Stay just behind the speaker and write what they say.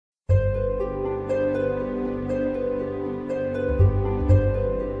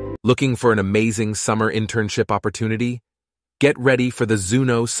Looking for an amazing summer internship opportunity? Get ready for the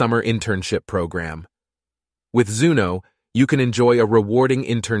Zuno Summer Internship Program. With Zuno, you can enjoy a rewarding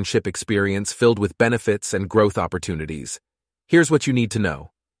internship experience filled with benefits and growth opportunities. Here's what you need to know.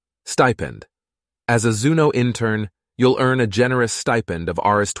 Stipend. As a Zuno intern, you'll earn a generous stipend of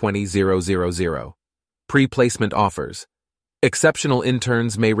Rs20,000. Pre-placement offers. Exceptional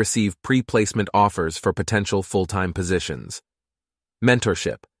interns may receive pre-placement offers for potential full-time positions.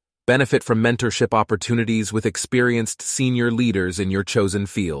 Mentorship. Benefit from mentorship opportunities with experienced senior leaders in your chosen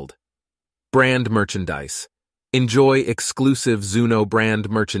field. Brand merchandise. Enjoy exclusive Zuno brand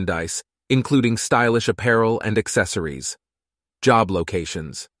merchandise, including stylish apparel and accessories. Job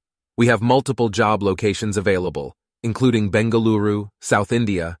locations. We have multiple job locations available, including Bengaluru, South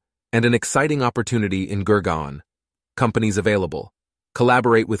India, and an exciting opportunity in Gurgaon. Companies available.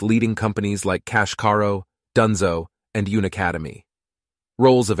 Collaborate with leading companies like Kashkaro, Dunzo, and Unacademy.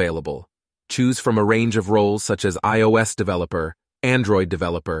 Roles available. Choose from a range of roles such as iOS developer, Android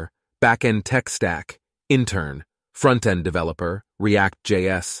developer, back-end tech stack, intern, front-end developer,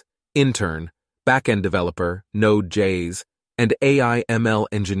 React.js, intern, back-end developer, Node.js, and AI/ML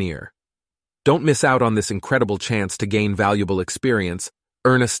engineer. Don't miss out on this incredible chance to gain valuable experience,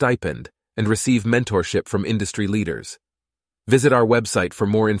 earn a stipend, and receive mentorship from industry leaders. Visit our website for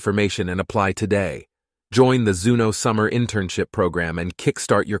more information and apply today. Join the Zuno Summer Internship Program and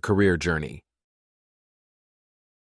kickstart your career journey.